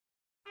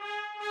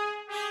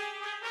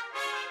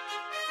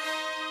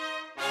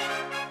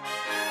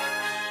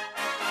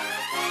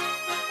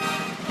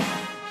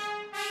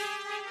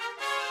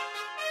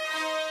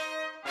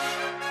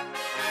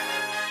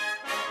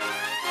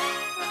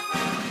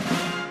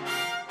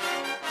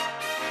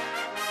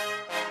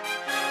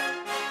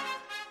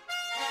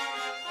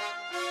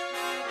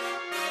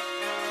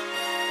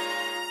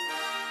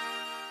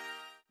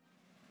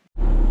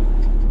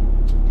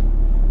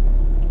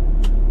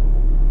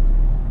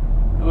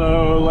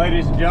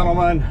ladies and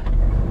gentlemen,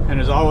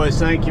 and as always,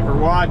 thank you for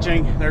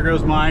watching. There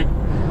goes Mike.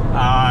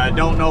 I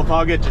don't know if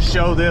I'll get to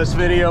show this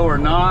video or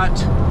not.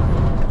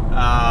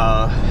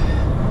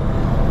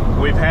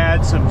 We've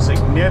had some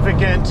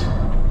significant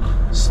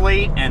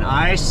sleet and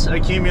ice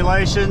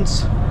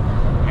accumulations,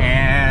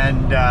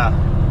 and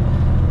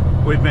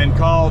we've been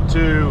called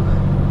to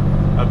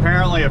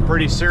apparently a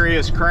pretty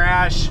serious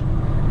crash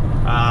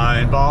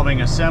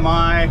involving a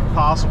semi,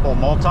 possible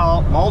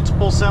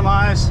multiple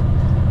semis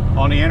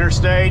on the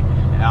interstate.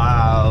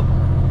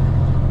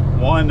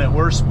 One that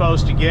we're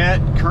supposed to get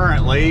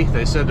currently,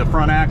 they said the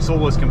front axle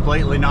was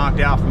completely knocked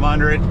out from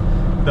under it,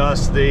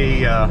 thus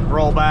the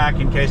rollback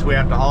in case we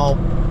have to haul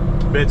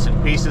bits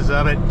and pieces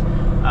of it.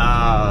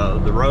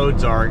 The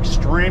roads are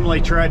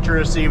extremely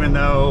treacherous, even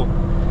though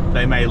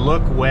they may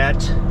look wet.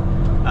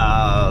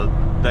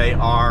 They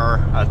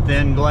are a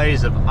thin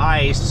glaze of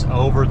ice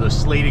over the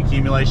sleet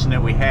accumulation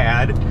that we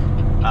had,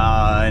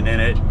 and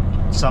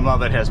then some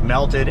of it has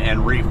melted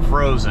and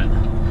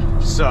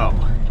refrozen. So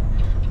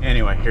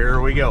anyway,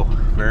 here we go,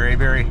 very,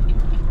 very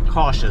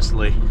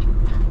cautiously.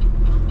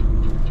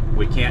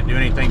 We can't do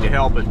anything to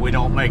help if we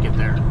don't make it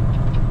there.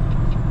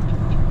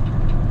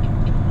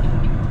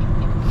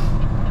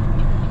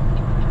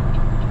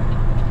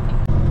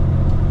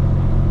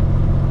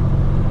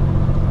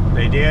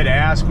 They did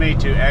ask me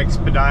to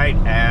expedite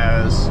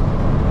as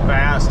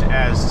fast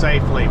as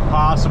safely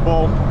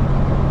possible,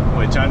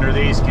 which under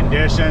these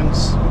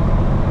conditions,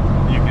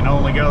 you can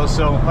only go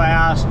so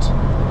fast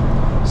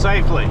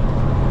safely,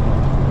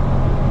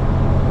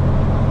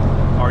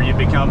 or you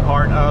become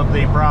part of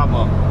the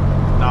problem,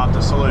 not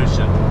the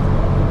solution.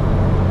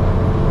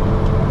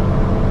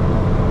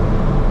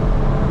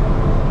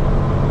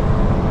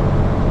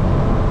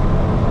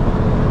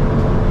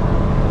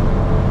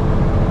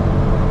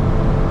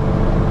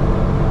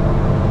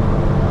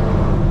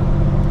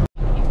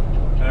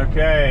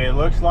 Okay, it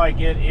looks like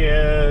it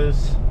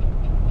is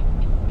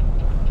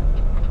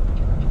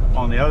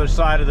on the other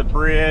side of the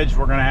bridge.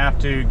 We're going to have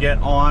to get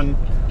on.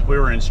 We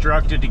were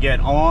instructed to get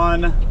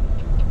on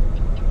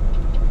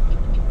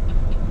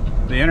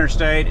the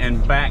interstate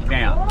and back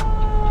down.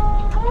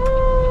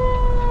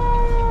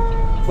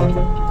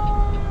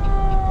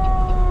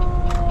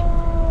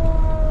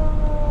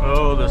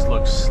 Oh, this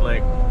looks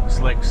slick,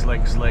 slick,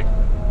 slick, slick.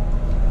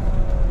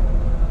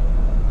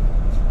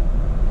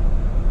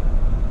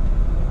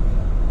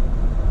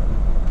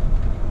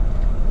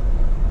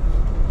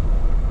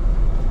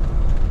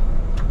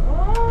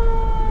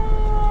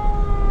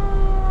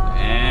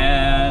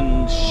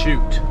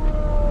 Shoot.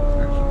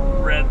 There's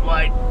red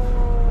light.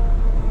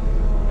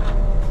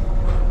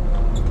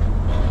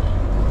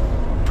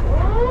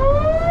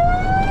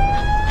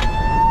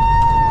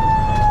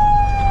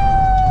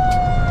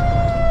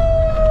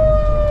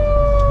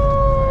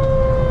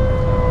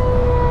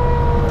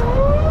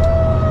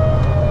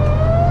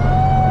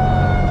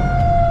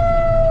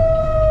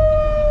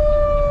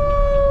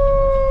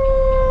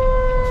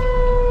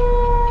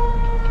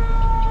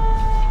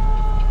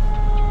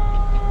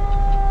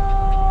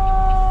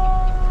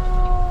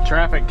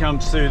 Traffic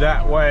comes through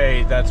that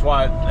way. That's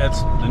why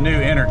that's the new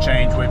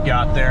interchange we've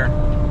got there.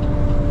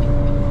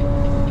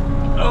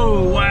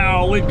 Oh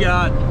wow, we've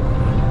got,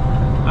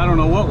 I don't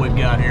know what we've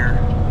got here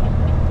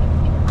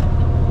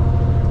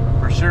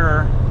for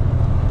sure.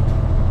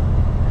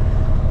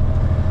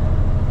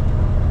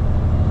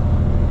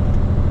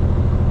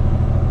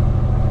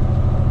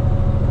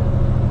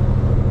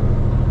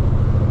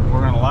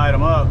 We're gonna light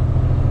them up.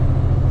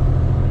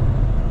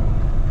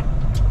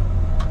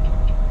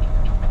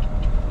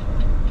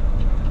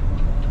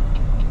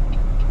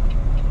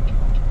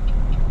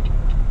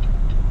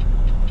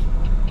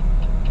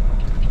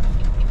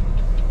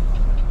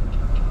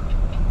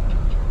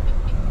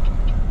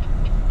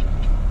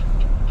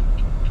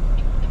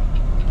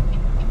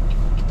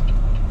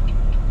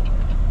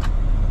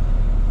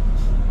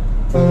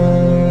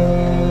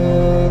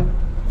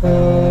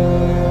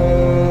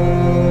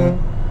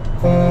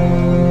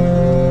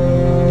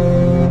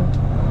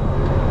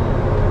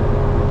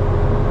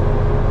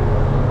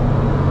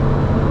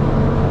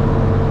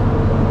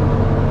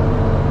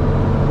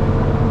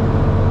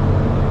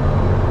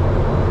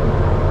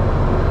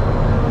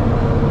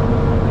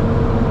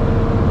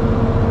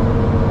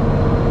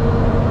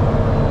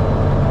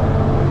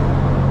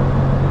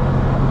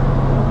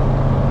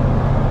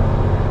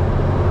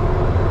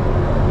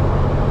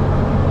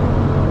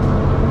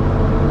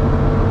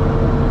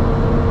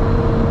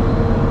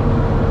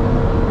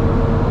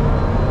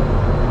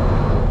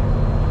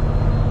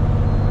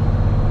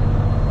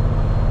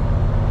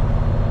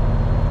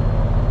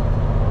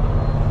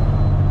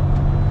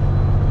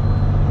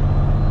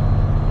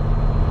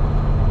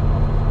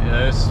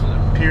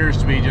 Appears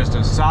to be just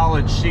a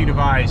solid sheet of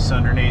ice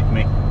underneath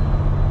me.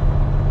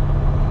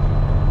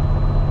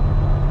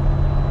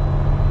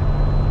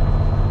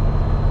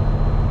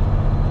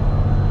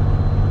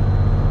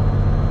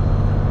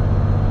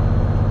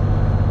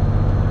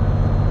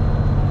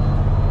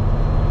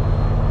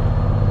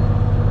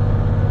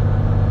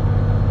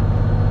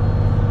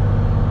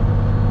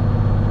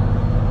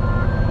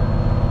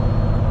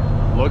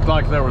 Looked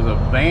like there was a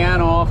van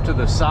off to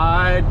the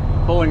side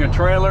pulling a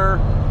trailer.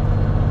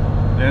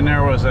 Then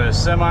there was a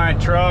semi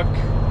truck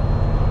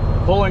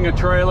pulling a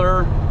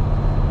trailer,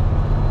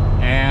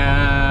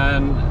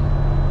 and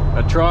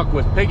a truck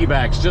with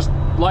piggybacks just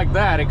like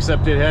that,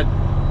 except it had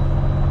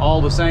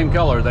all the same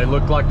color. They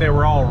looked like they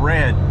were all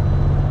red.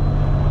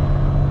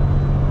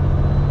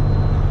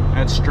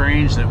 That's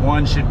strange that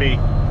one should be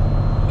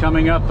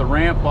coming up the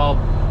ramp while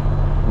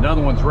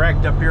another one's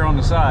wrecked up here on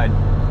the side.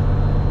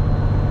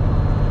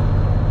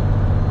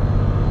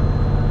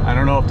 I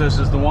don't know if this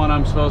is the one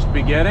I'm supposed to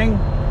be getting.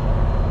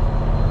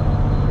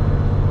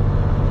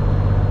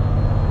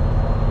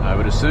 I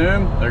would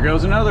assume. There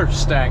goes another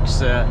stacked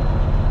set.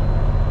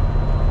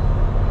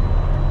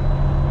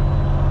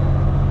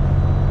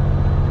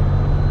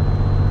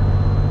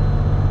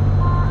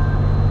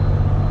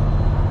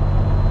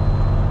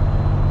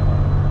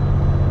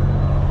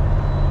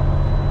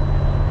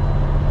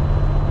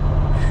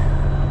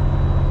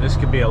 This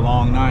could be a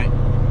long night.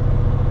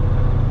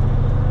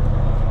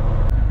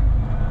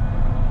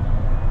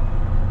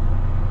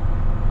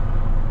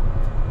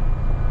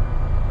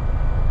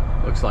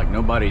 Looks like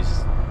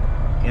nobody's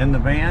in the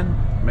van,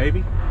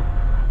 maybe.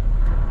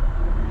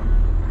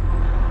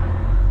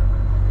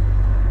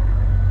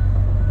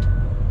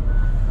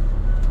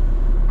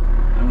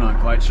 I'm not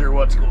quite sure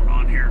what's going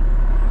on here.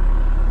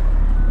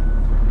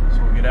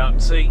 So we'll get out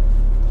and see.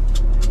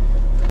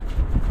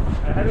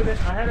 I had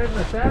it in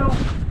the saddle,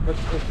 but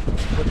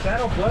the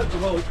saddle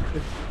well, it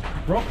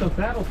broke the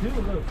saddle too.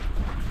 Look,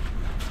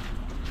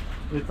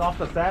 it's off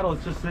the saddle.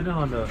 It's just sitting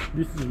on the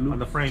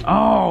frame.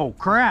 Oh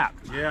crap!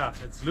 Yeah,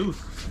 it's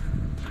loose.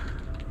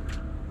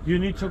 You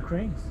need two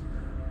cranes,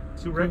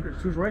 two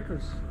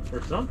wreckers,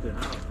 or something.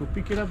 We'll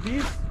pick it up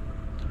these.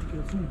 Pick it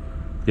up soon.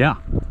 Yeah,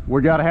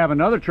 we got to have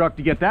another truck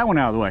to get that one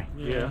out of the way.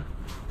 Yeah.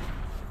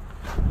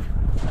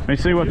 Let me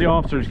see what the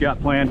officer's got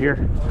planned here.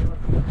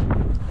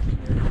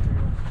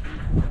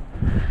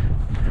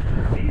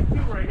 These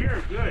two right here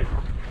are good.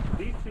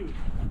 These two.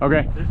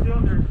 Okay. They're still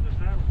under the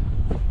saddle.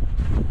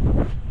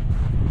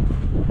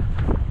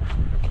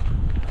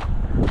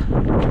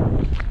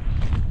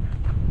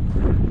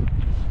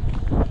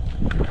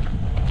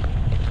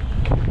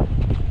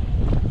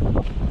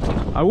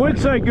 I would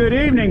say good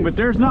evening, but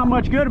there's not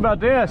much good about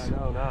this.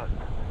 No, not.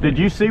 Did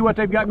you see what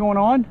they've got going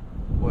on?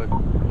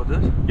 What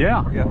this?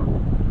 Yeah. Yeah.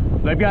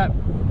 They've got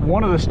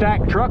one of the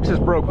stacked trucks is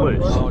broke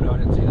loose. Oh, no, I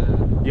didn't see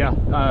that.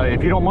 Yeah.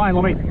 If you don't mind,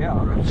 let me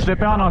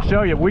step out and I'll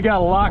show you. We got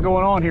a lot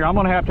going on here. I'm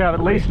going to have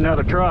at least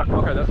another truck.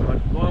 Okay, that's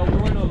fine. Well,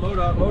 we're waiting on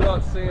MoDOT.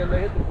 MoDOT's saying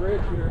they hit the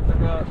bridge here.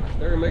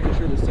 They're making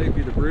sure the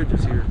safety of the bridge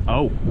is here.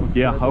 Oh,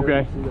 yeah,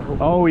 okay.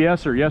 Oh,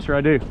 yes, sir. Yes, sir,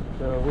 I do.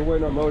 So we're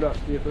waiting on MoDOT to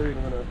see if they're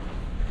even going to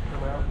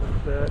come out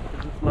with that.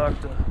 It's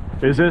knocked.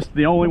 Is this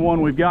the only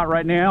one we've got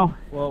right now?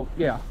 Well,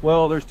 yeah.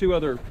 Well, there's two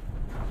other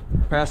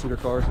passenger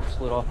cars that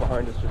slid off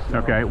behind us just now.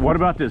 Okay, what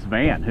about this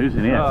van? Who's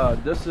in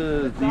it? This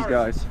is these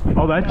guys.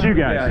 Oh, that's you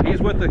guys. Yeah, he's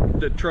with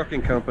the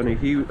trucking company.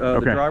 The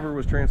driver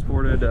was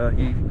transported.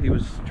 He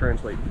was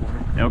translating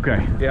for me.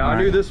 Okay. Yeah, I All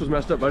knew right. this was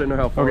messed up. I didn't know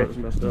how far it was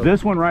messed up.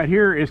 This one right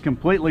here is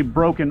completely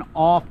broken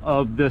off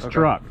of this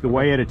truck, the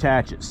way it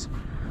attaches.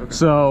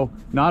 So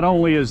not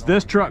only is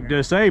this truck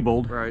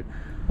disabled, right,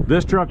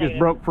 this truck is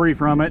broke free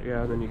from it.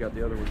 Yeah, and then you got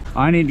the other one.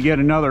 I need to get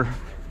another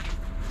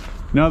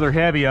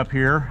heavy up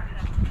here.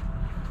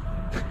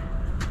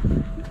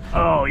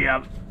 Oh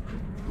yeah,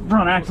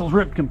 front axle's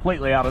ripped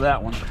completely out of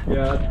that one.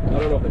 Yeah, I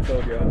don't know if they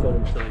told you. I told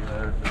them to tell you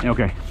that.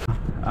 Okay.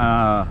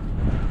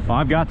 Well,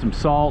 I've got some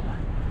salt.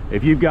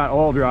 If you've got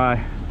oil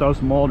dry, throw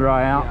some oil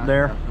dry out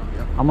there.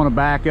 I'm gonna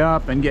back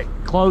up and get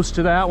close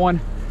to that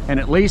one and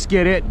at least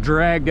get it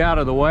dragged out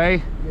of the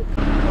way.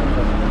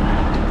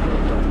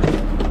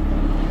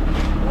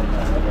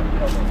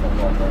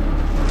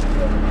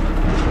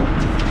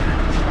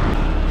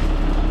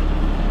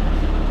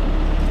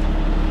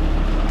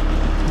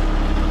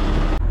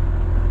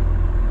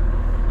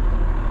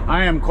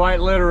 I am quite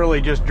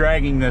literally just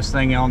dragging this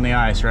thing on the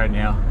ice right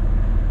now.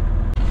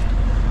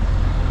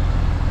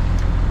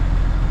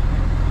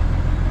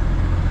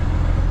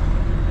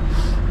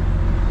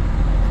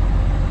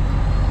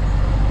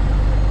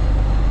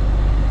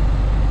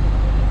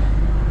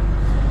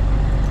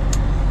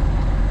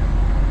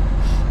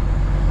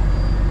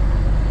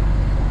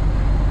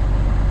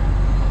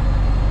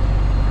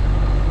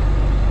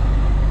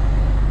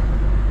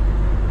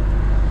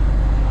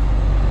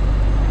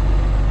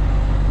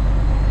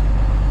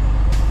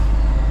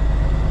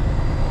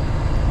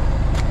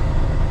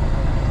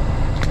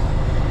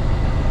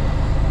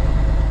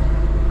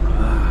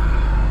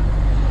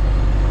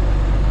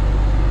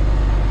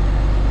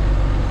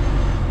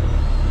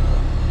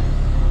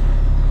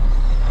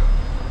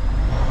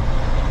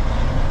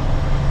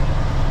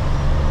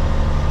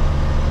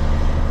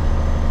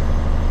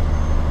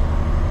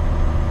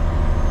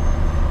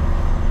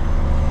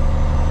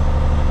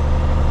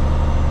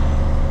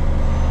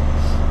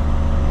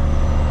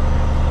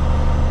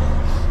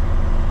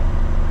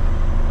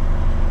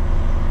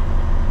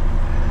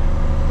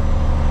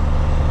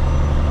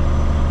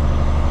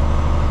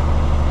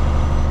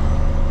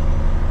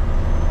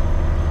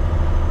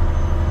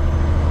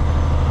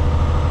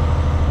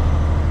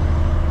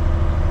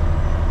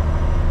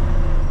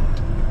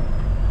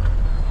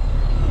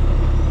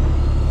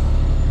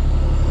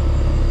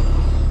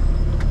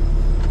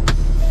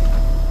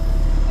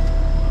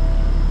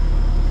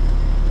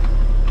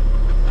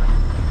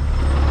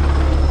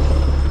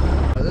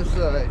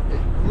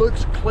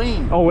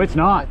 Oh, it's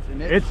not.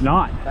 It's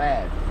not.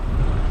 Bad.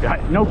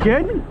 No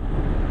kidding?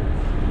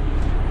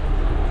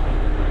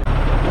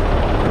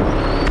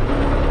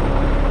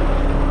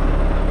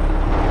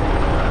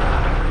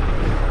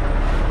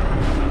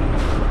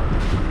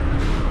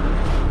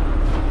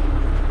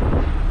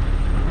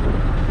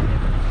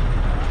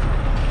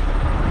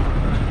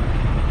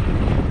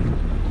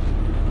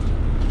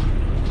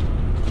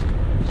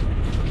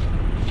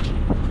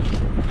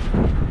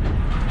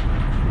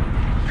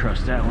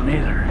 Trust that one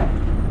either.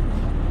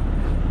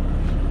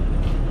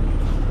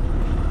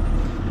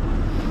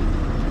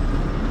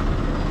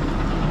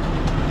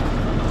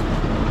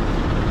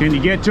 Can you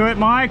get to it,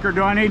 Mike, or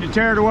do I need to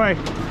tear it away?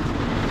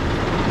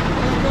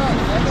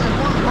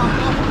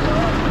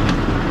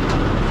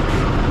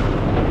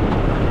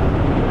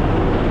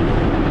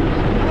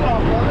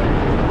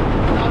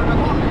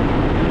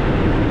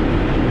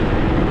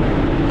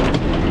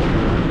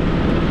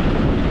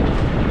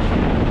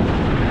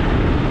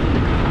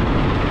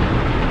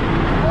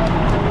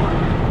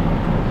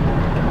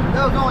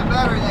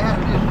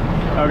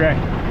 Okay.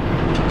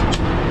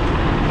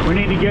 We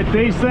need to get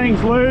these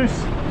things loose.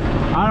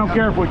 I don't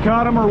care if we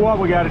cut them or what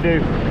we got to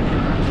do.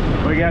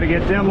 We got to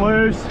get them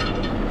loose.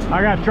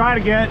 I got to try to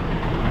get,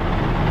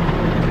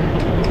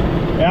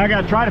 I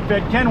got to try to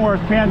fit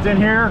Kenworth pins in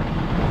here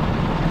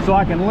so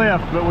I can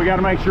lift, but we got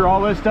to make sure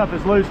all this stuff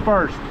is loose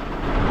first.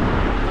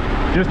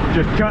 Just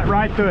cut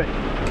right through it.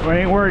 We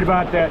ain't worried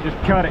about that. Just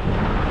cut it.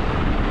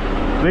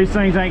 These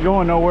things ain't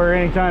going nowhere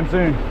anytime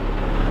soon.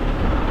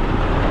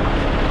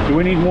 Do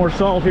we need more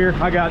salt here?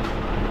 I got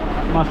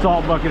my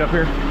salt bucket up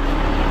here.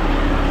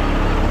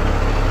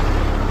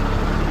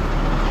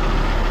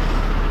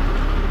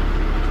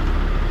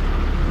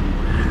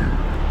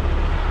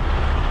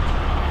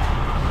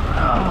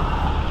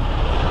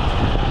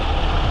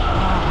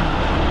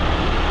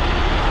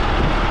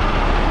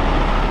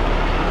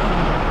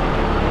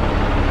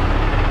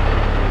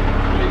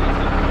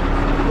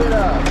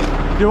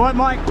 Do what,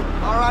 Mike?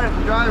 All right, if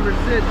the driver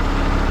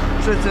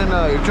sits in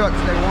your truck,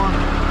 stay warm.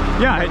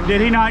 Yeah, did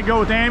he not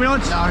go with the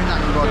ambulance? No, he's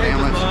not gonna go with the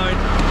ambulance.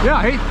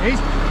 Yeah, he's.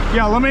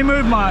 Yeah, let me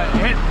move my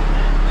head.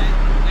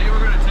 They were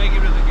gonna take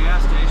him to the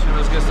gas station.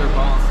 Let's get their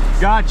boss.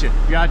 Gotcha.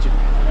 Now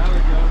we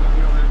go, but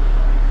we don't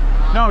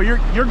have. No, you're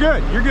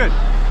good. You're good.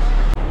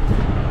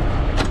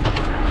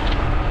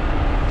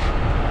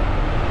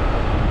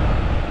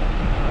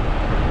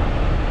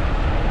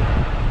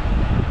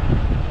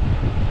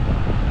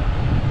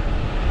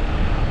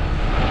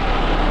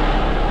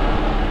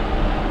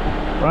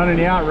 Running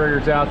the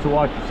outriggers out, so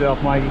watch yourself,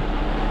 Mikey.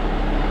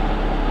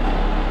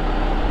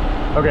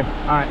 Okay,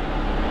 all right.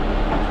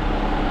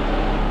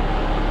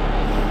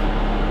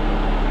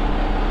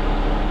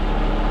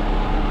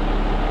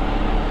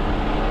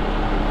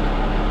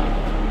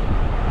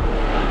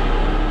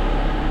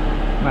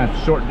 I'm gonna have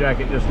to short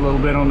jacket just a little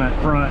bit on that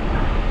front.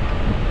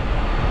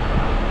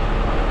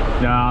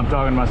 No, I'm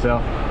talking to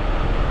myself.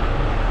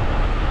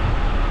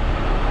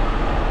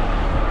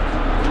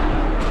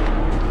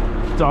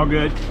 It's all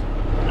good.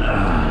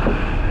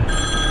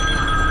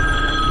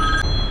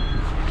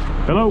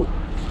 Hello.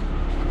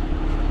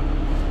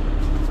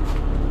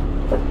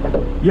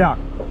 Yeah,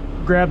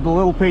 grab the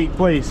little Pete,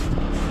 please.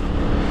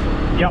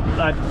 Yep,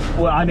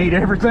 well, I need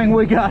everything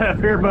we got up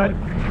here, bud.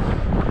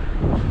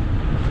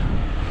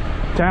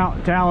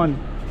 Talon.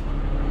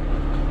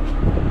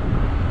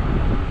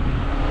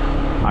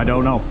 I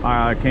don't know.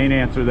 I can't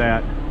answer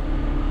that.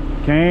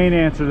 Can't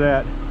answer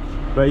that.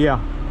 But yeah,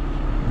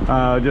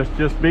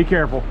 just be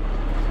careful.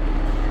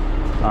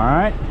 All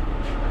right.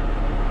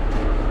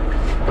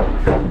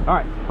 All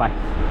right, bye.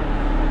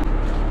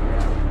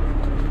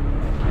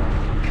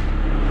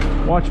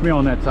 Watch me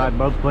on that side,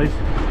 bud, please.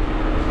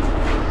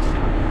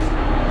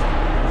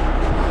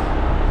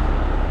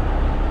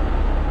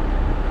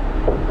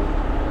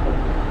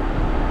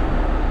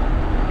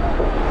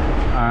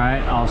 All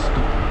right,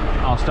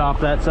 I'll stop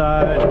that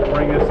side,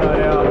 bring this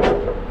side out,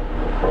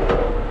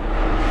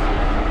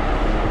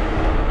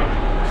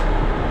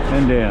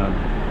 and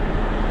down.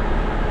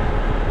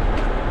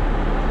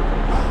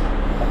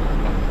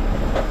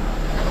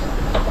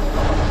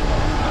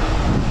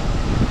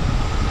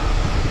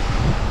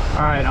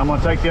 All right, I'm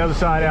gonna take the other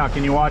side out.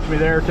 Can you watch me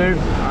there too?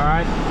 All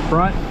right,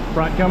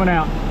 front coming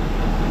out.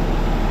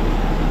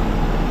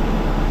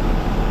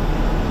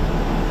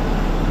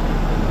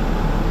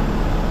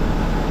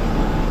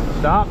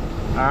 Stop.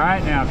 All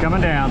right, now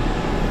coming down.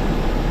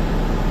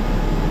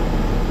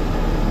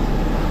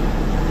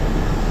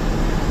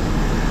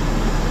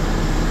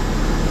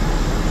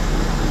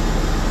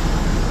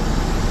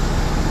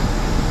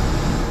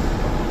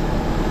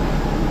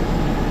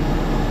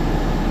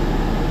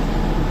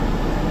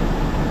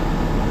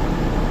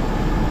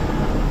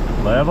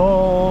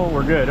 Level,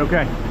 we're good,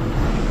 okay.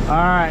 All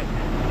right,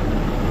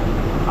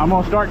 I'm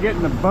gonna start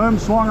getting the boom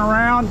swung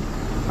around.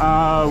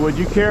 Would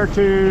you care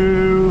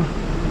to,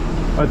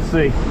 let's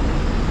see,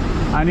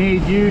 I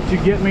need you to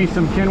get me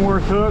some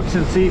Kenworth hooks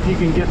and see if you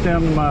can get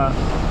them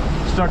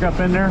stuck up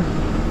in there,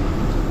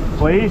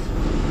 please.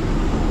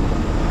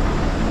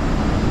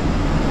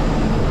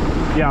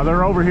 Yeah,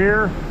 they're over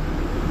here.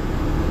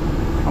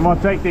 I'm gonna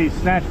take these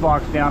snatch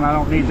blocks down. I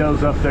don't need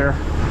those up there.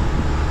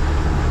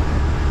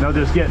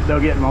 They'll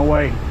get in my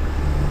way.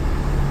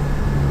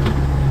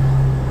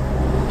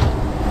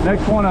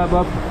 Next one up,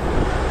 bub.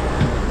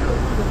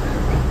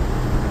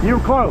 You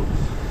were close.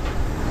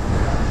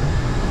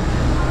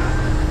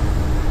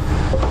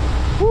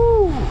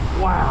 Woo!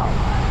 Wow.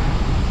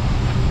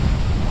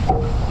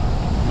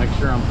 Make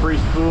sure I'm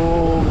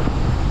pre-spooled.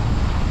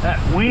 That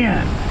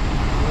wind.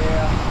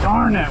 Yeah.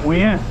 Darn that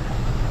wind.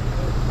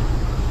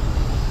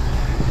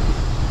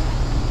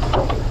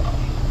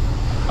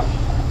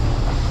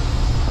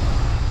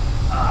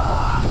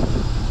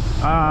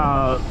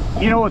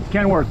 You know what the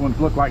Kenworth ones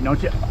look like,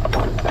 don't you?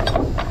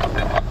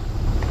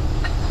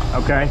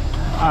 Okay.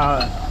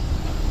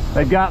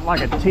 They've got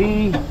like a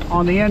T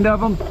on the end of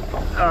them.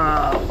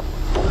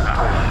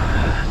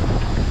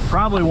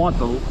 Probably want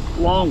the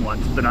long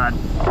ones, but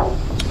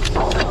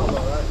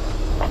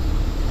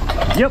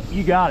yep,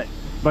 you got it.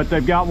 But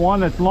they've got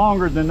one that's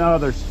longer than the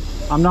others.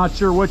 I'm not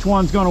sure which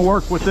one's going to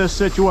work with this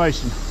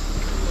situation.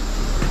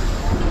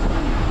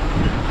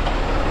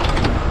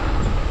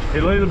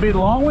 It'll either be the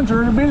long ones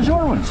or it'll be the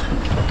short ones.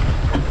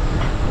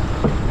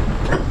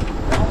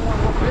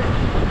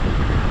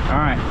 All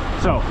right,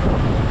 so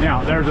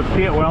now there's a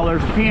pin. Well,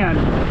 there's a pin.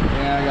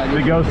 Yeah, I got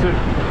that goes through.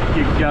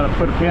 You got to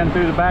put a pin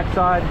through the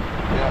backside,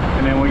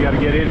 and then we got to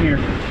get in here.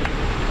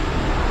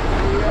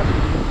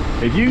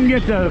 If you can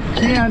get the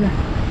pin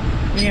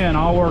in,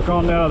 I'll work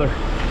on the other.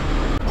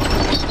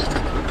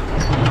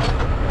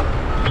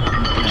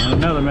 And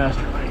another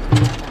master.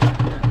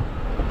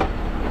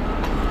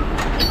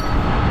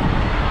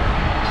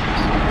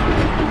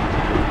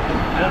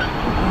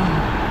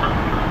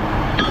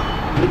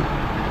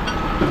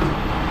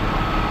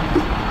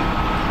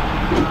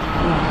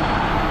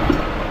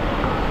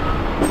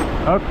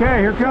 Okay,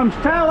 here comes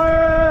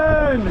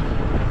Talon!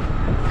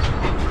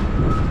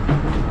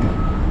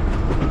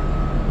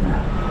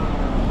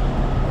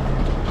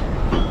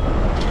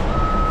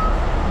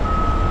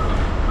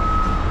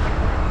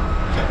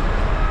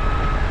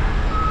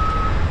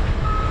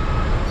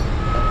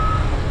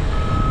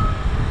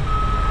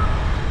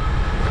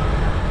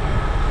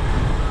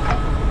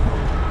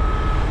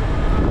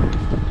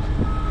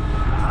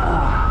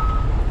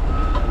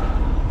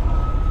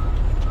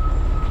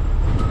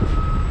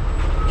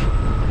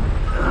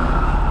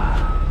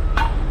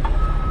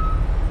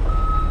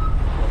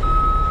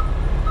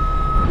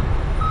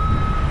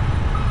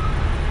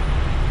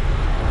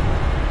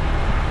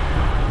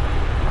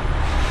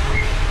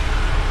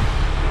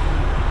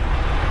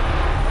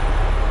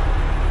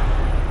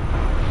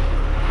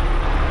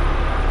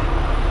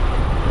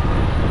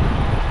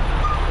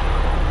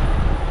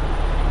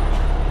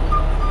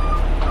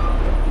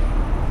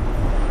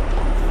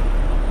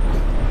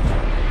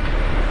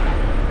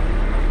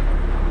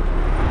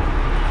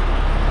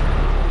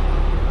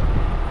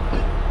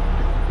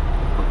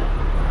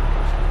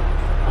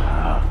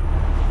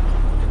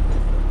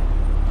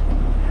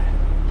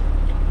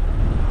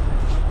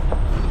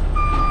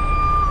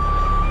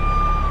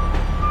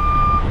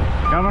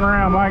 Coming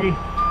around, Mikey.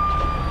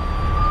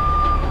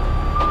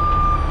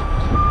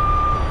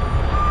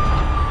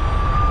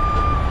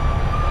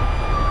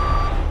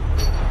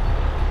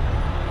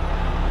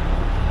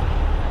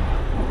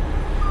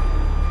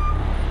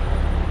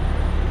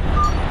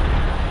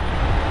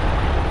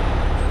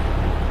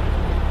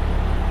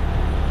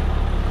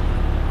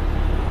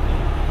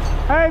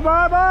 Hey,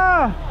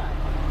 Bubba!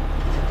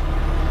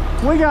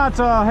 We got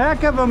a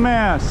heck of a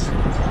mess.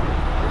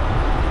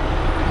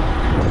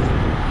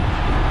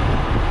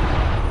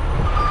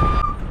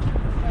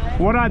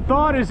 What I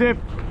thought is if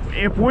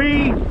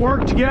we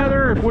work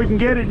together, if we can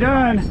get it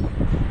done,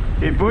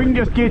 if we can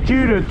just get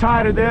you to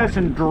tie to this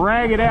and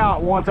drag it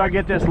out once I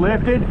get this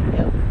lifted,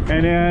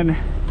 and then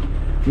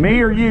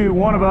me or you,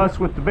 one of us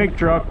with the big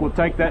truck, will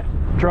take that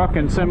truck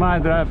and semi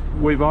that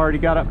we've already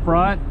got up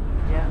front.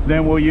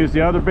 Then we'll use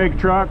the other big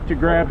truck to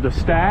grab the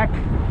stack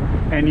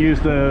and use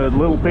the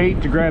little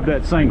Pete to grab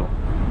that single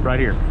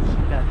right here.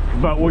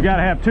 But we got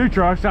to have two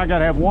trucks. I got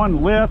to have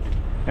one lift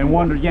and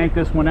one to yank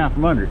this one out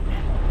from under it.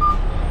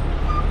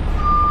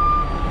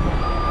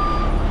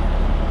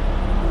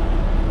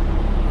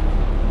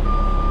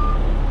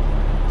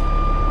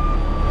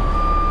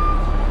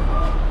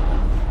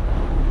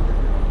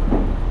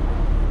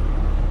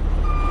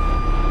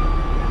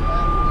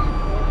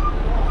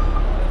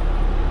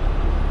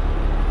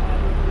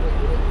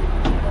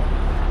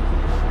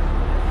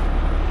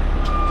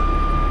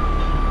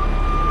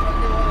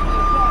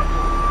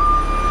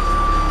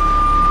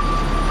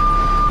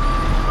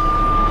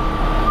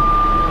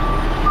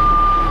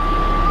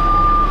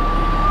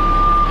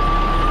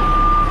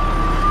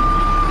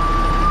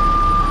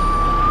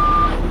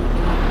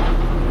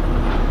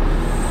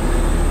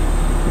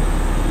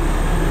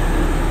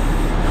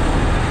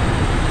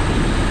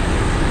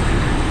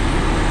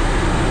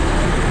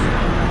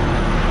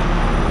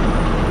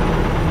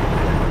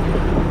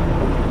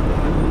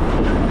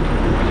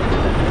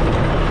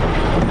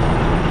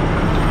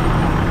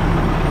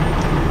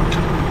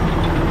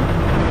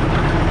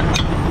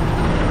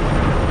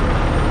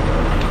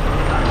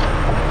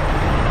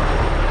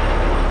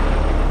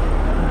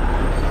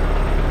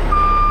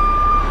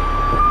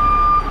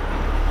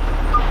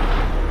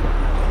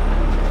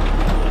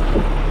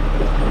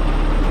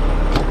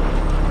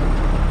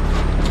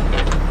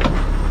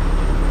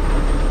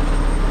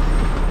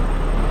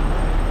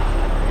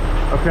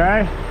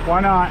 Okay,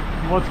 why not?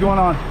 What's going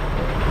on?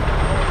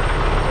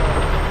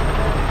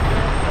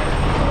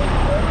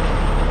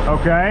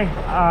 Okay,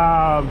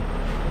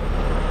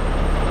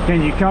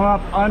 can you come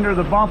up under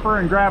the bumper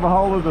and grab a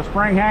hold of the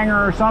spring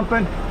hanger or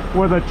something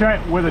with a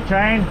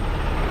chain?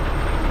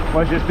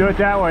 Let's just do it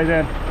that way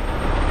then.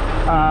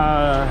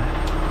 I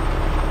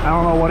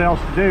don't know what else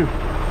to do.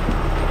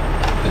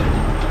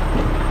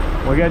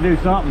 We gotta do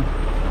something.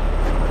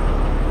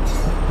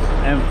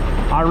 And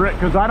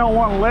because I don't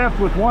want to lift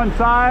with one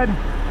side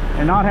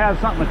and not have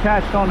something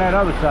attached on that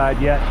other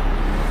side yet.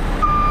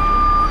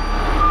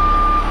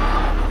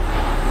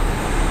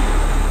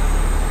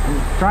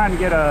 I'm trying to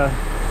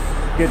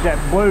get that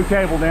blue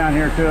cable down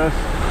here to us.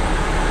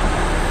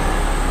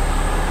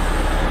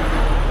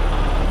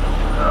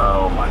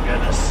 Oh my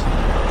goodness.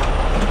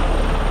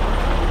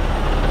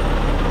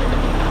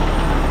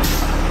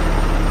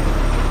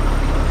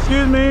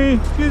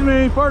 Excuse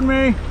me, pardon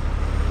me.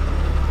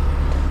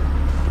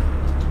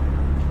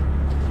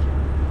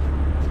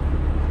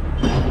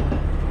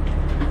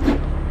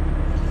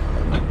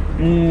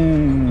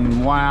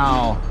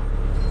 Wow.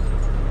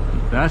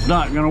 That's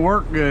not gonna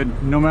work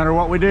good, no matter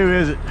what we do,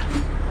 is it?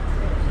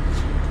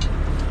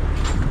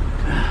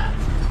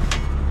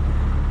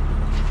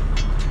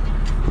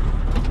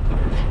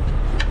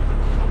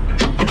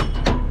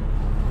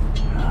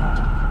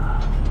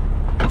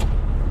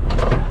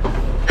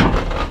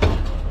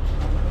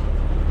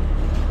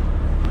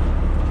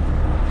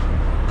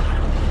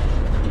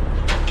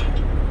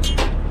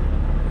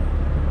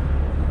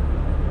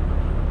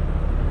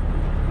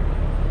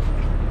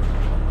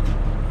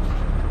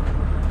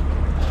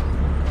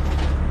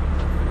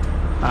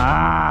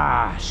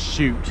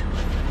 Shoot.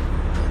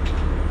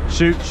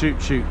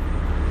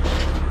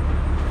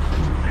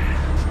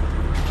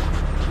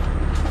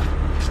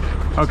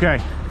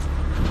 Okay,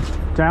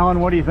 Talon,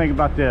 what do you think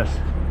about this?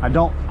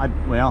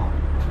 Well,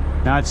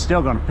 now it's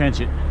still gonna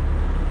pinch it.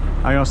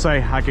 I'm gonna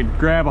say I could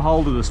grab a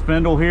hold of the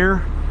spindle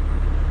here,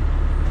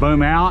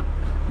 boom out,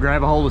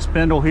 grab a hold of the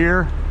spindle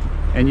here,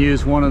 and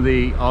use one of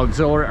the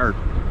auxiliary, or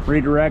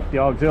redirect the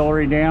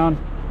auxiliary down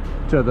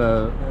to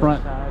the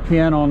front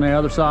pin on the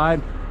other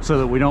side, so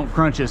that we don't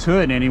crunch this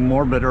hood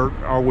anymore. But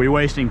are we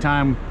wasting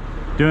time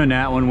doing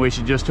that when we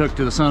should just hook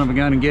to the son of a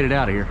gun and get it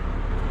out of here?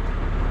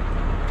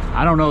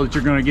 I don't know that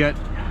you're going to get,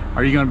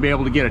 are you going to be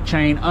able to get a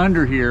chain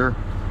under here?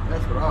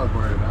 That's what I was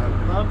worried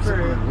about. Bumper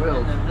and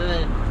the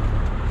hood.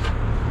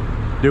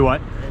 Do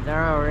what?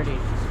 They're already.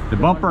 The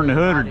bumper and the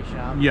hood body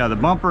shop. Yeah, the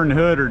bumper and the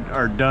hood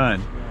are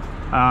done.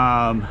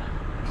 I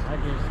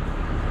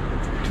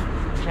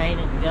just chain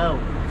it and go.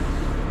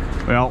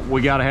 Well,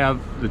 we got to have,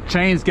 the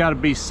chain's got to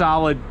be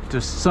solid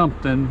to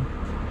something,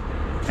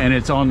 and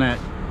it's on that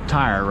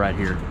tire right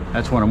here.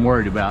 That's what I'm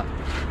worried about.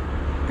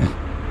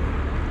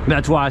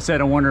 That's why I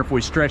said I wonder if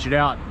we stretch it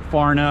out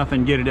far enough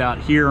and get it out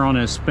here on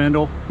a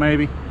spindle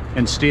maybe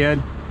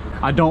instead.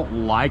 I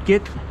don't like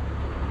it,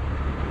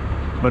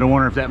 but I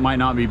wonder if that might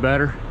not be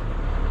better.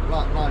 A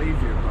lot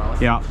easier,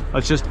 probably. Yeah,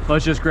 let's just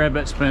grab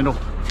that spindle.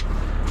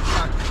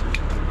 Ah,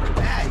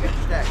 you got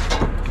stacked.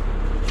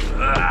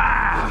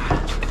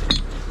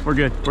 We're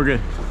good.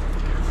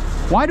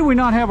 Why do we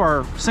not have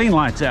our scene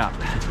lights out? We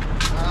don't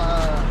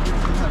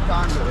have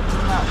time to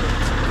come out there.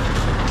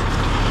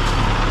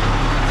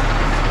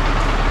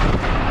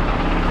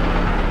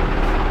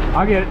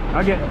 I get it.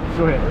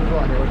 Go ahead.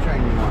 What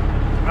chain you want?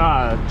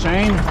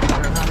 Chain?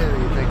 How heavy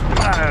you think?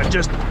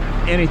 Just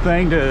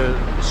anything to.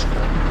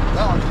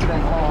 That one's too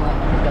dang long.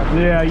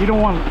 Yeah, you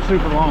don't want a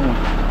super long one.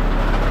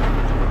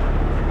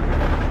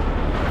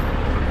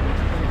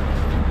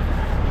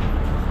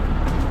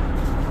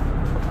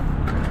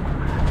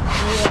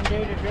 What are you gonna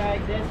do to drag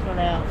this one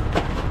out?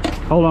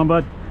 Hold on,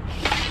 bud.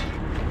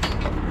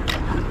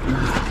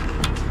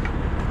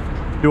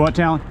 Do what,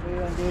 Talon? What are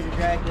you gonna do to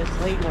drag this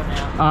lead one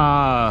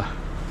out?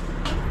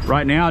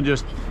 Right now,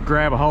 just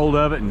grab a hold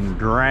of it and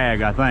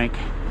drag, I think.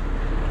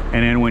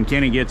 And then when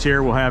Kenny gets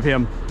here, we'll have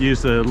him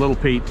use the little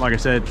Pete, like I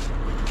said.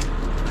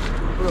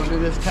 We're gonna do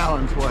this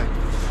Talon's way.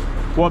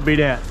 What be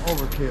that?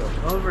 Overkill.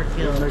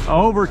 Overkill.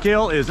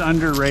 Overkill is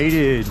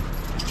underrated.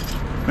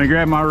 Let me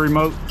grab my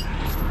remote.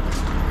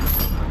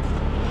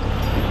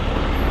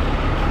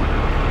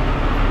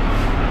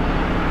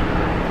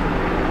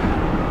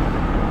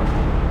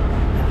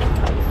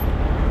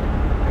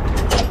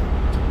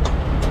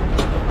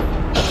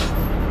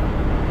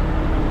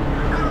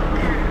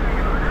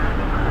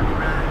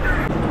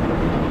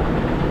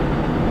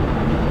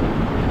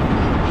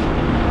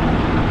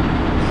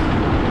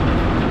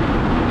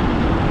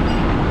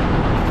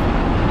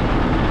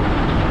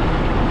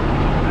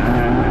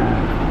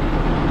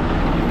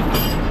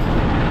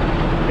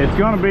 It's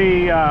gonna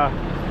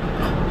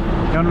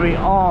be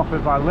off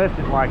if I lift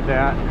it like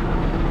that.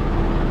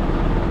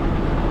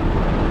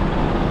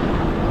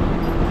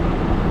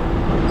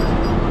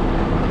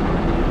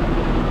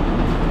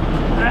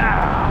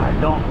 I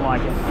don't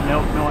like it.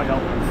 Nope, no I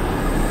don't.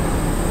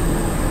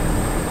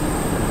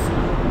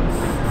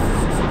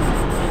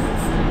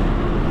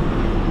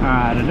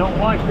 Alright, I don't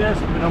like this,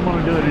 but I'm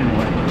gonna do it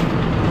anyway.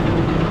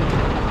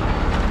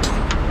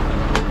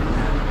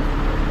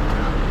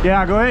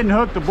 Yeah, go ahead and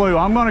hook the blue.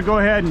 I'm going to go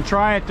ahead and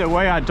try it the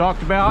way I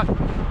talked about.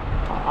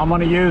 I'm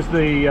going to use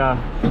the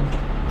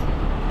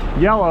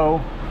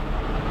yellow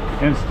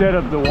instead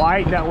of the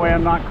white. That way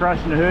I'm not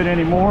crushing the hood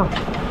anymore.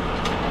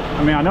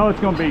 I mean, I know it's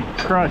going to be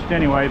crushed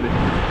anyway, but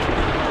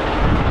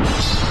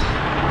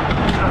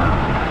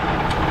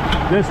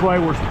this way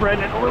we're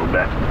spreading it a little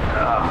bit.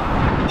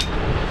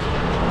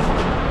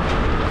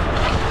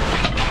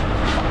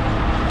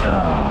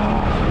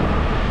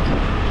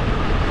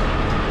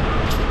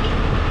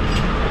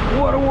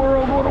 What a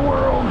world, what a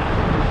world.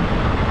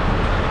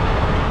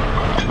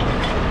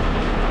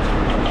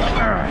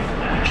 All right.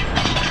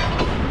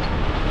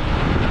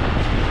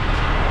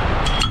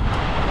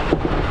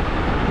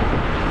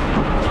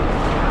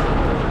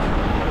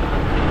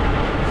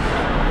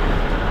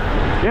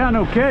 Yeah,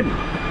 no kidding.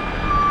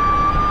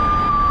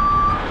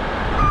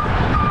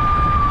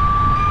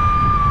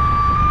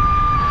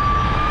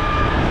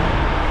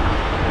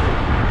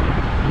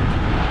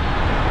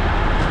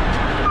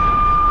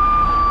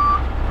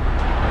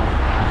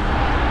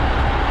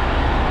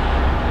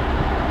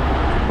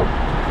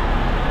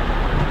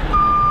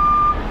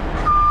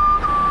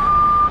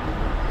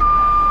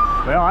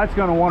 Well, that's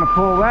going to want to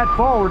pull that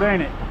forward,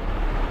 ain't it?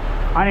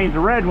 I need the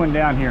red one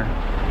down here.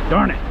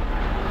 Darn it.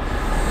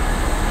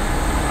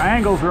 My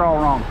angles are all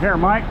wrong. Here,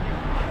 Mike.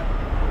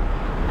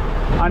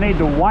 I need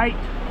the white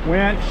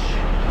winch.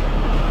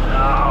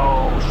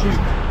 Oh, shoot.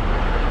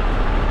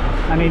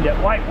 I need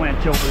that white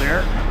winch over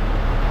there.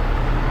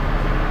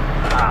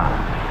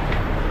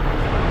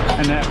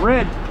 And that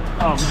red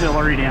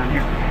auxiliary down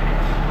here.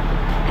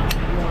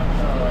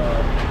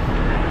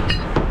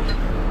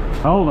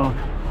 Hold on.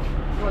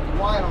 You want the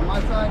white on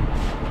my side?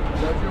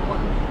 Is that your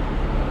one?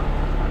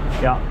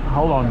 Yeah,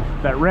 hold on.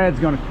 That red's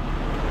gonna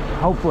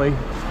hopefully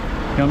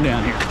come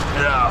down here.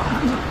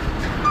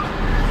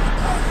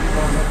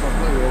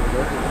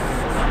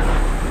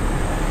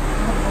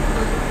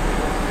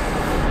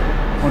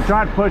 We'll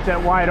try to push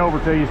that white over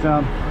to you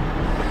some.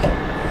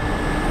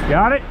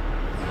 Got it?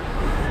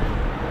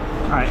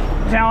 All right,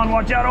 Talon,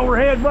 watch out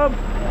overhead, bub.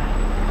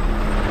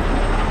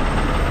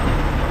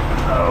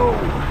 Oh,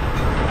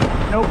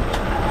 nope.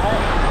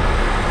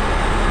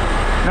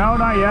 No,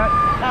 not yet.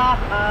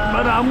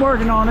 But I'm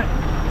working on it.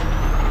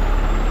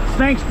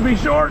 Stinks to be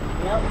short.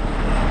 Yep.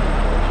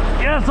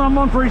 Yes, I'm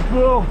on free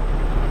spool.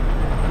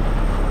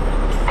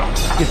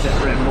 Get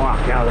that red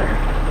block out of there.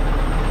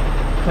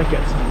 Take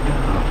that some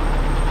down.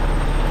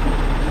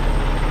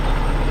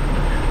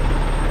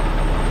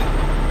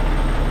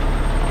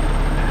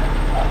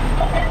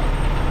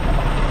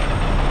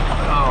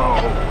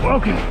 Oh,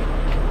 okay.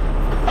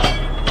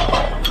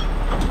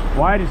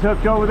 White is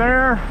hooked over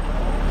there.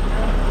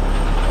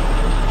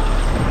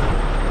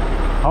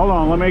 Hold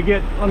on, let me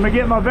get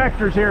my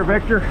vectors here,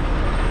 Victor.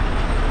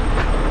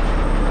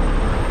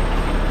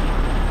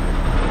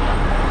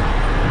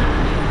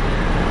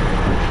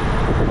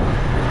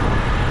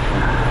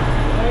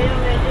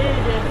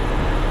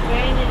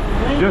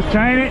 Just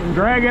chain it and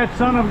drag that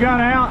son of a gun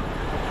out.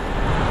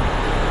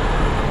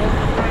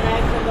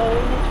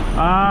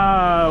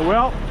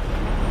 Well,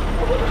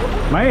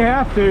 may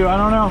have to. I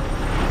don't know.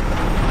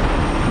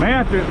 May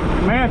have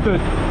to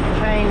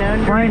Chain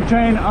under. frame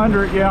chain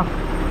under it. Yeah.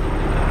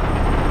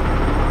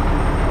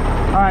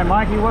 All right,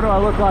 Mikey, what do I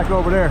look like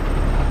over there?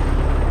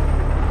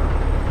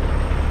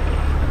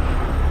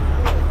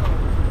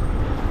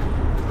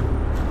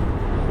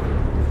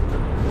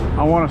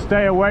 I want to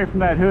stay away from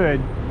that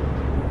hood,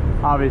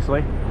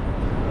 obviously.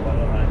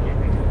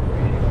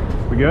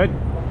 We good?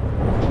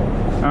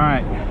 All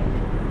right.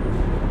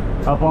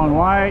 Up on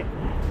white.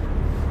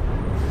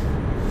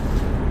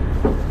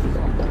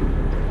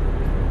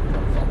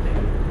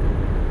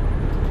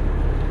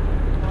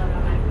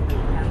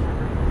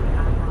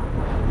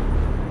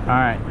 All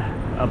right,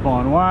 up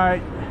on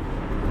white.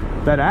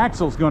 That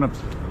axle's gonna...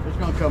 It's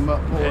gonna come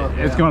up, pull up.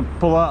 It's gonna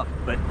pull up,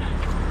 but...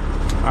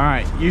 All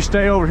right, you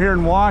stay over here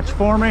and watch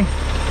for me.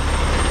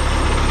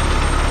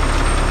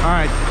 All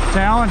right,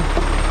 Talon,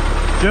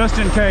 just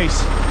in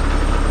case,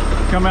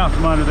 come out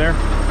from under there.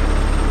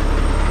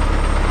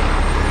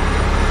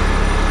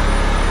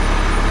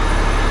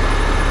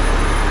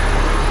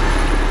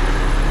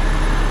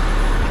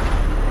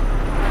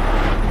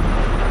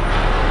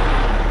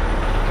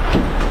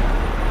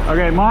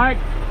 Okay, Mike,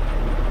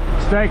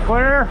 stay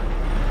clear.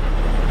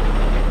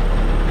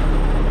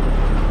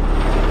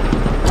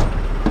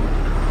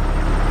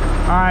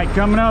 All right,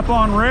 coming up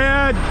on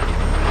red.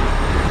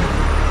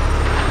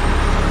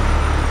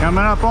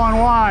 Coming up on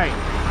white.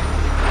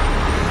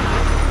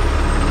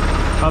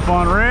 Up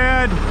on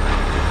red.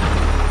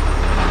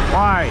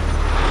 White.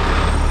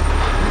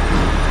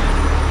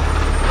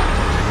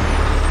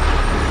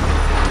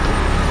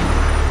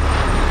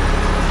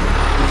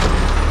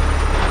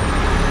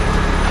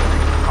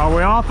 Are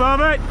we off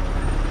of it?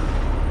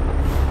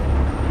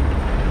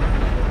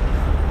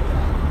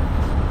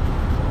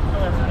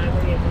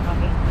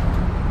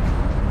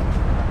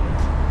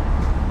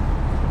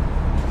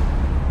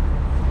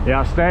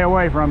 Yeah, stay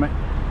away from it.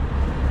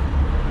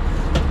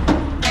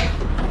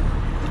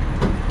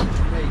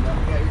 There you go.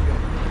 Yeah, you're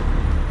good.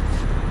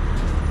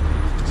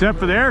 Except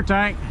for the air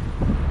tank.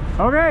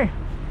 Okay.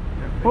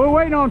 What are we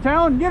waiting on,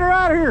 Talon? Get her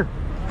out of here.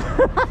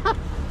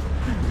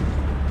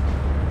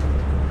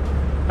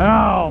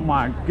 Oh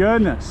my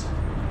goodness.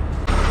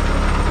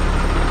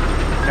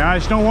 Now, I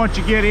just don't want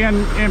you to get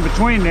in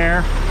between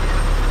there.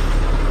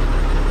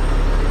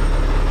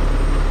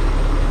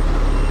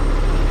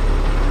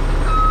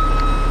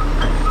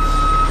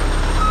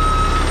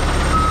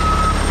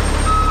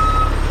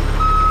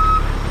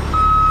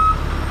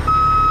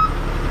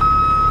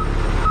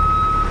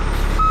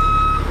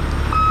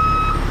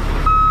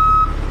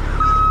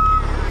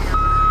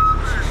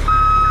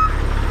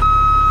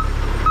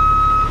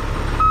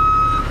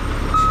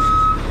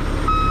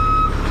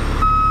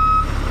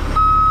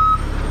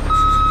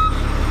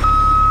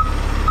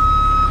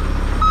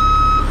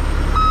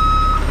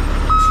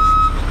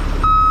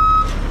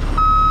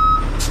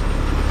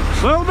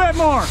 A little bit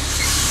more.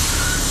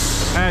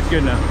 That's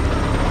good enough.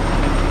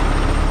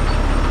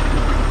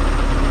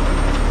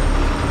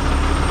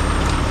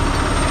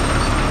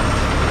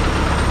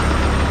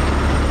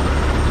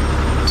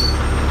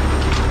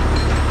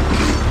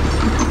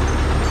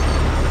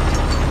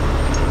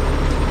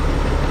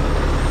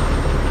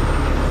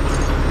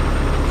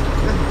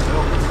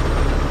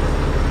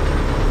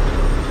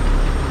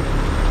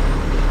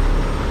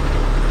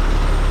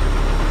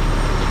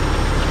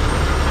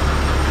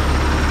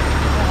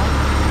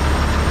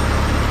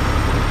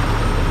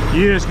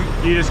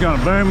 You just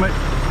gonna boom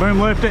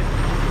lift it? I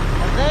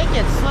think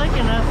it's slick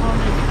enough on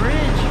this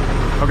bridge.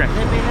 Okay.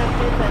 They may not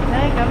fit that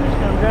tank. I'm just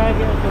gonna drag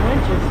it with the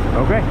winches.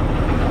 Okay.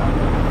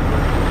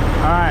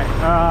 All right.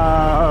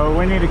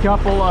 We need a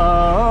couple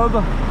of.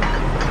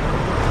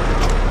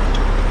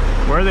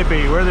 Where they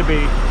be?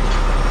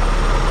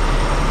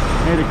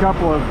 Need a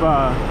couple of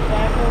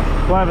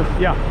clevis.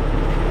 Yeah.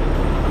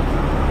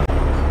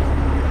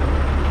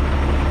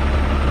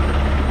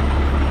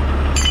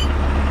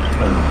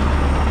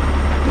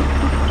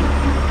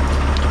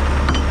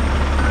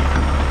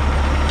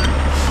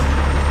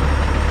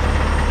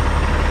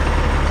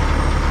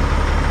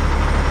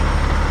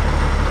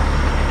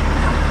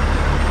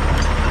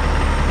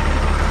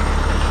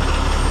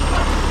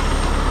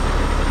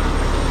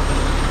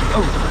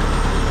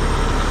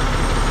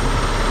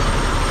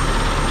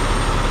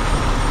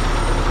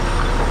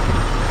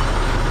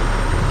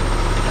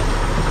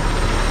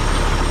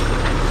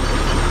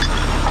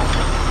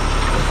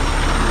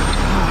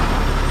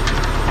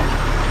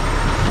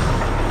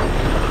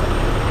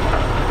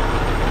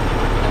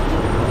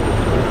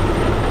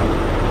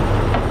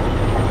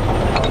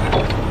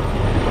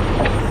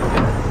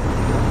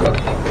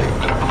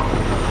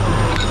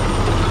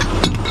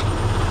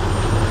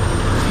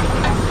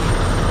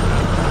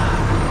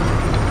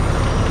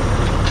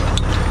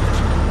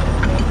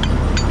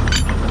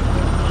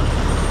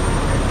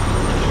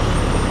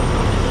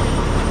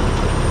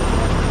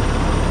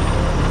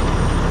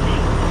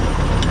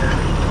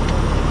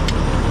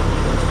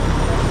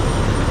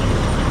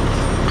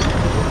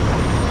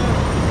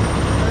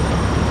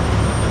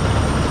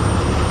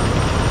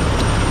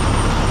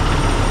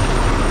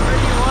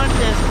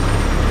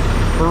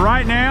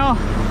 Right now,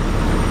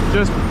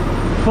 just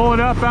pull it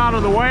up out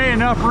of the way,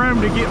 enough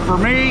room to get for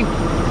me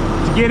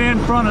to get in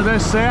front of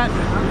this set. Just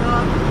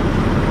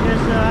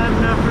I have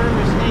enough room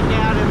to sneak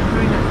out in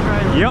between the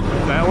trailers. Yep,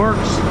 that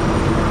works.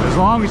 As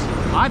long as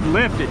I'd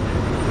lift it,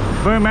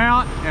 boom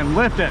out and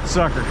lift that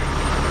sucker.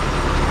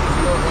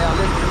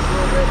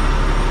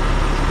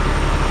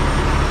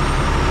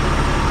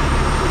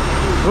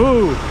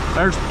 Ooh,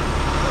 there's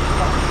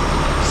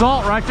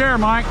salt right there,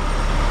 Mike.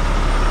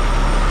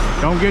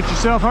 Don't get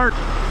yourself hurt.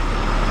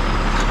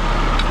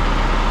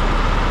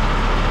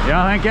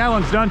 Yeah, I think that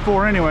one's done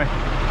for anyway.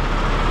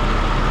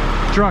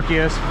 Truck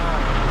is.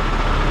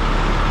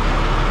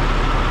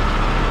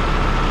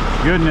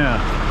 Good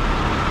enough.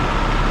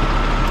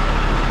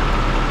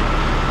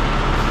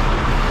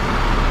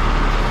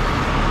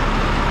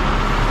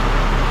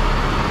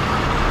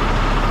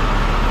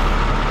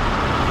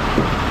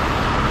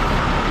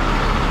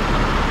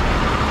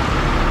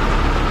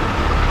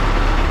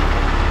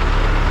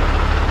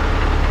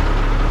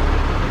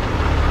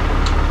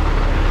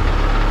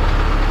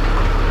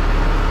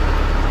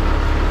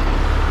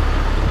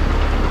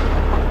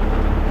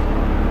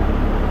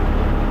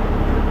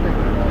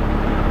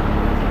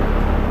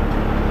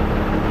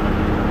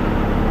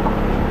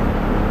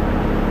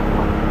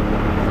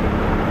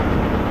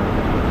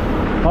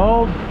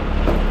 Hold.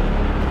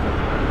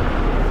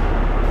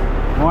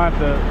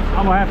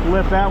 I'm gonna have to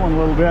lift that one a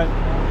little bit.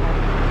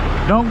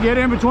 Don't get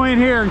in between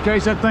here in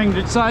case that thing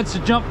decides to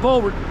jump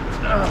forward.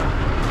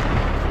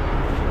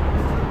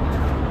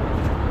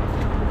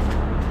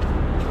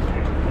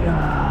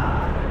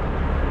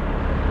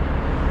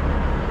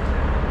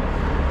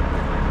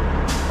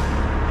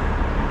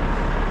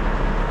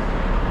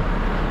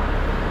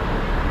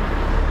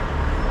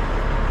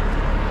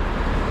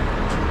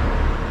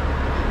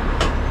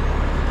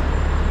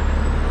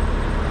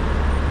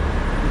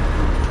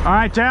 All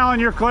right, Talon,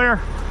 you're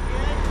clear.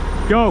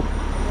 Go.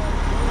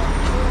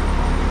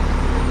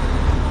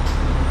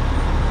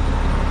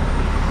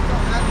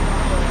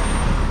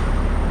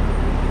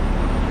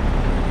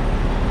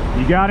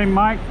 You got him,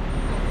 Mike?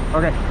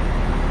 Okay.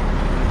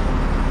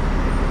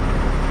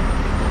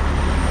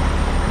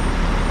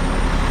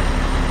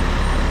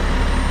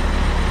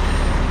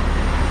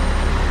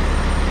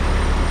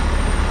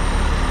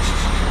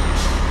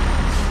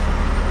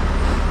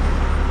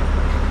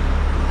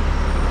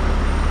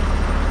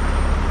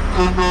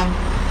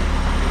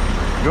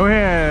 Go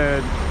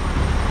ahead.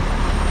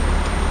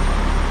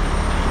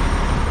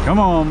 Come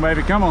on,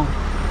 baby, come on.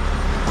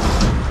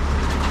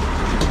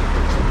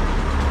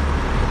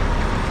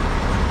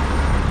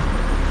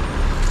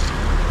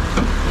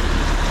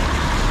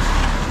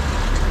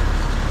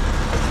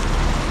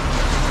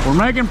 We're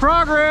making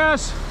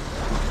progress.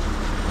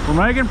 We're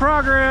making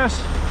progress.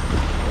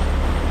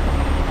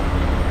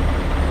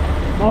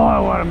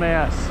 Boy, what a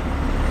mess.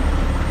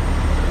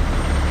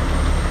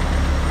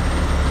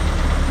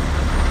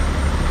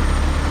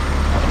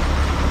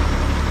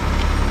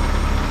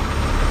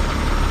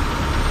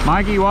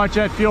 Mikey, watch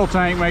that fuel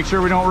tank. Make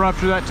sure we don't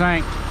rupture that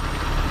tank.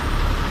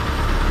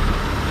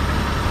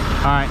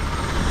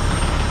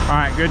 All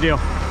right, good deal.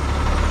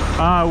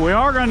 We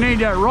are going to need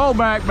that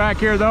rollback back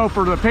here though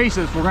for the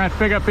pieces. We're going to have to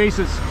pick up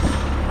pieces.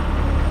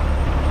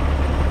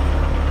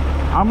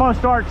 I'm going to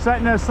start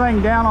setting this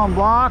thing down on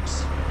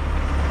blocks.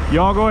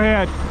 Y'all go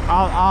ahead.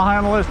 I'll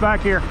handle this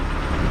back here.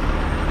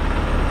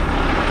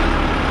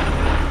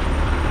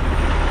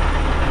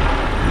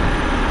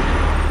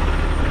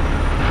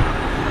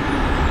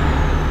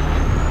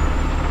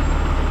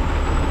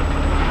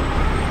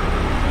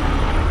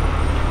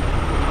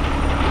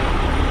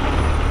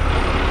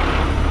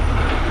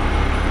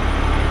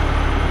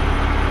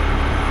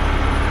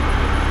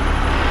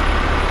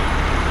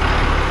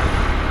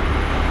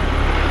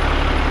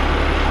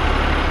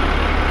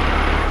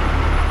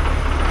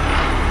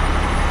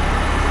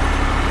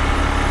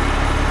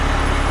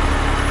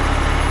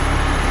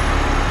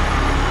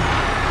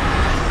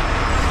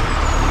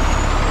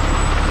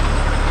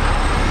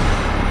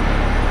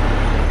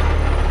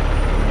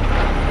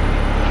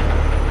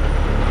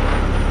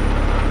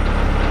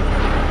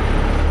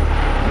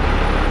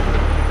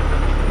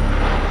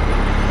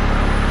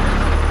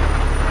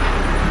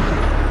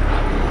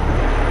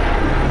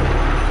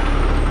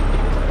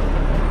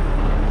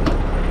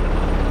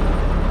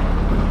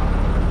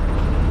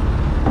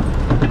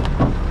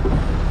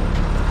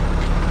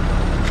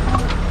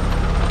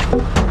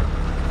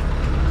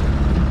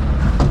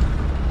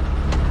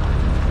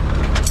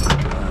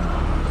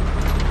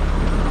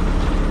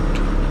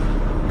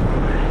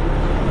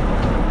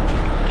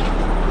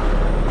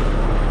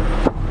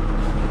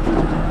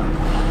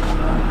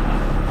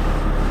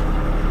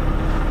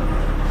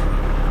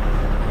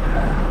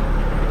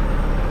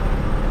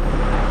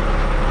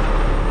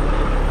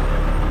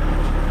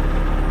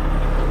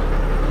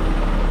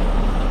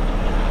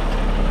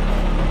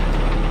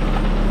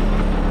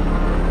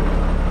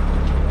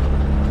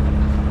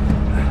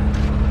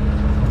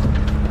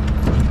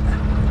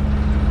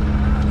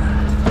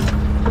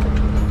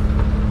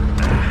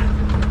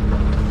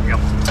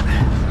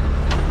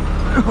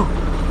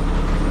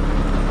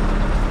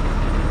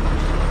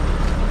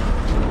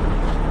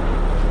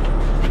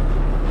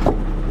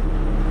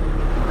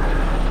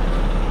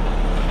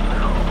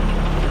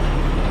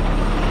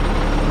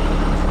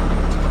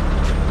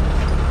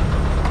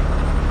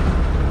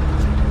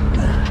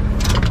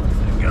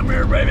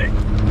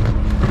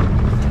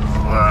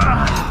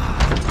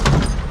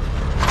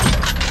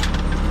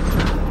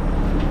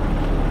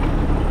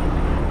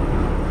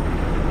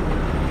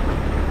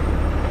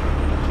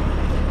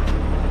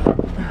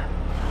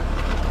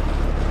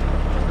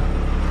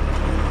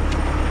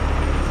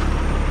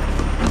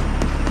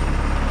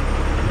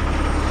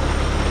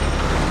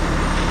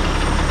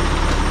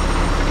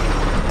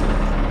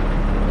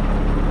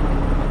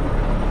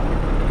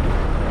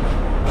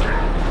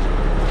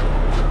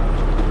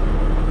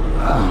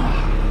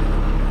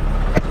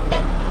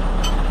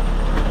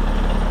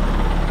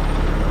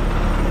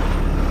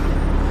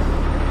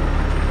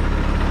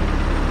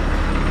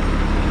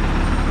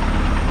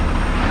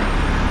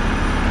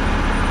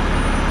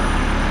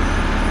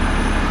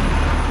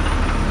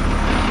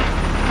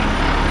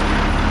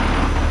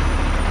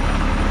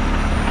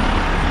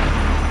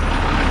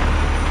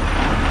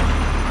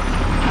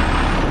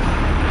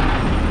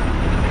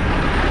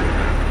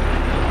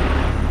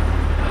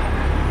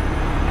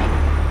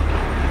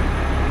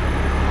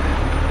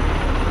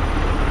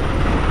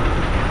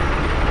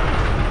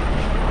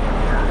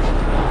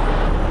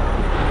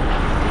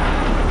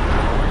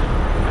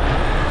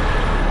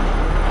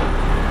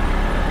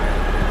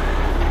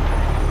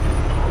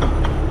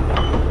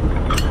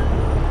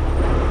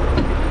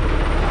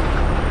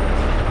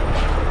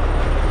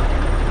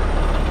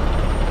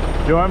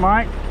 Do it,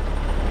 Mike?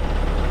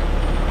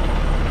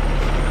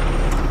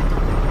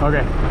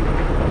 Okay.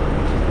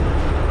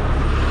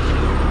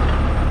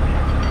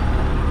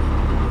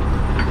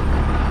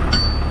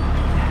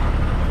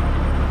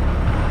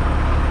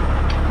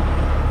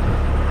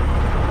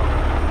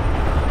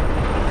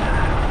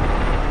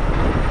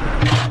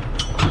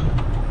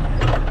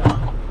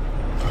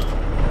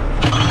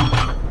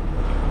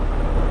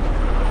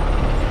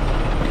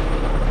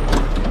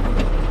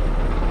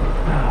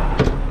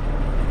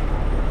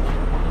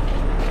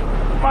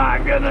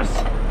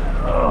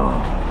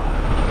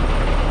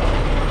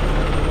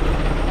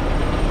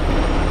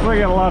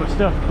 lot of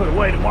stuff to put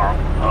away tomorrow.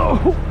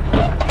 Oh.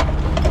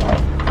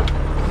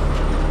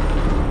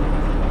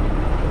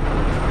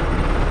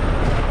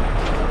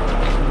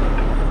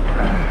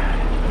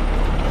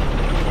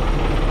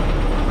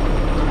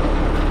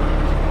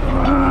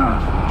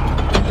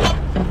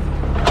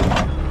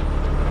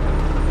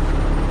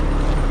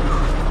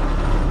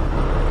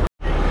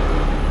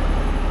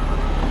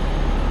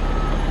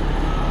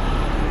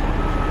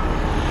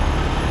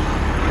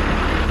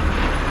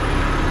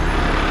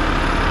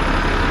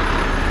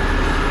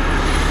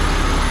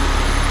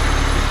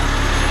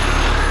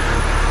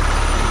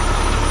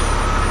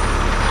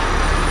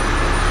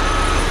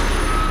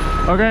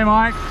 Okay,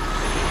 Mike.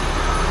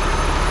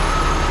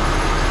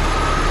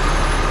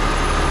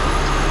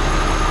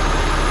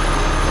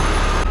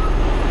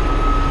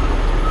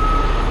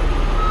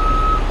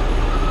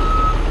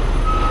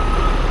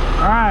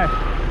 All right.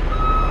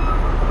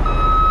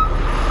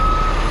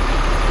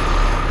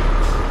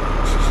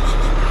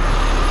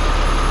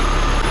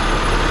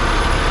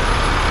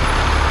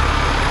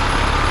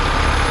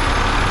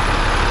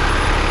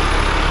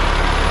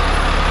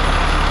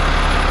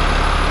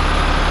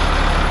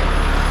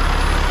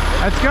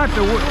 That's got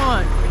the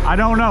what? I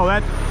don't know.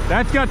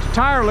 That's got the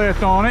tire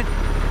lift on it.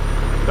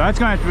 So that's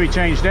gonna have to be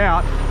changed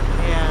out.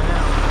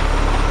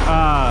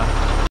 Yeah,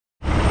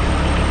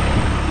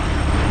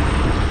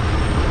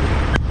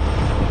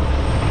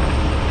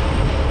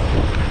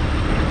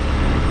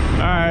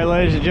 All right,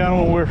 ladies and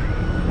gentlemen,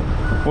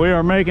 we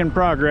are making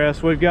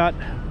progress. We've got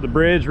the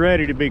bridge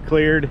ready to be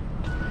cleared.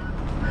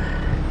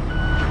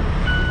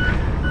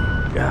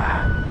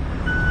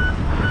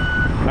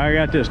 I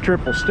got this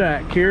triple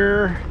stack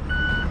here.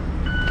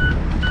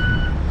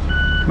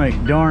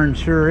 Make darn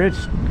sure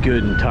it's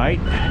good and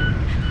tight.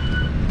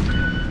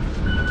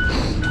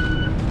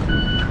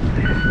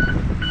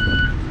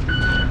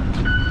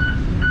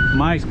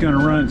 Mike's gonna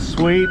run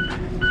sweep.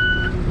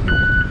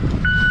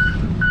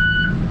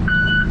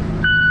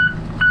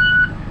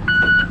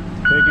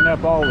 Picking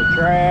up all the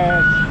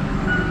trash.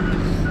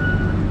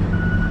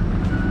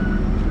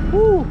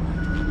 Woo!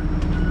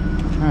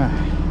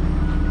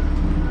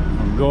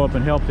 I'll go up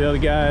and help the other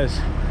guys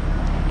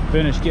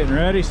finish getting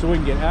ready so we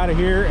can get out of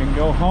here and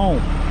go home.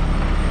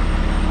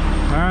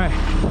 All right.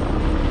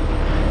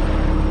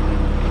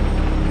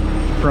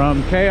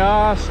 From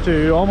chaos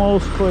to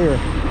almost clear.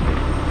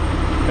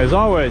 As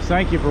always,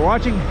 thank you for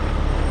watching.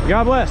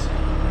 God bless.